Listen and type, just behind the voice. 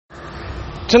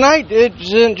Tonight it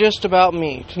isn't just about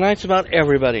me. Tonight's about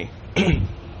everybody.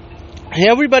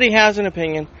 Everybody has an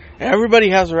opinion. Everybody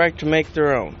has a right to make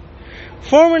their own.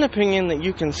 Form an opinion that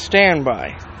you can stand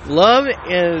by. Love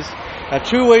is a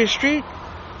two-way street.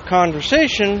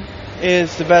 Conversation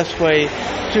is the best way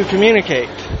to communicate.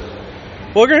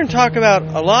 We're going to talk about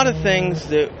a lot of things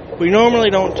that we normally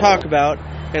don't talk about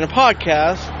in a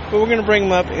podcast, but we're going to bring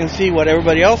them up and see what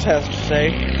everybody else has to say,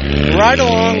 right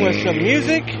along with some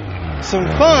music, some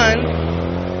fun,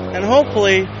 and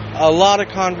hopefully a lot of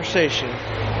conversation,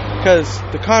 because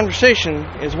the conversation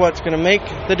is what's going to make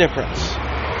the difference.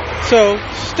 So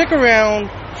stick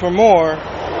around for more,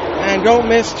 and don't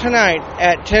miss tonight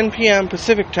at 10 p.m.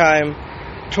 Pacific Time,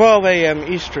 12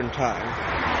 a.m. Eastern Time.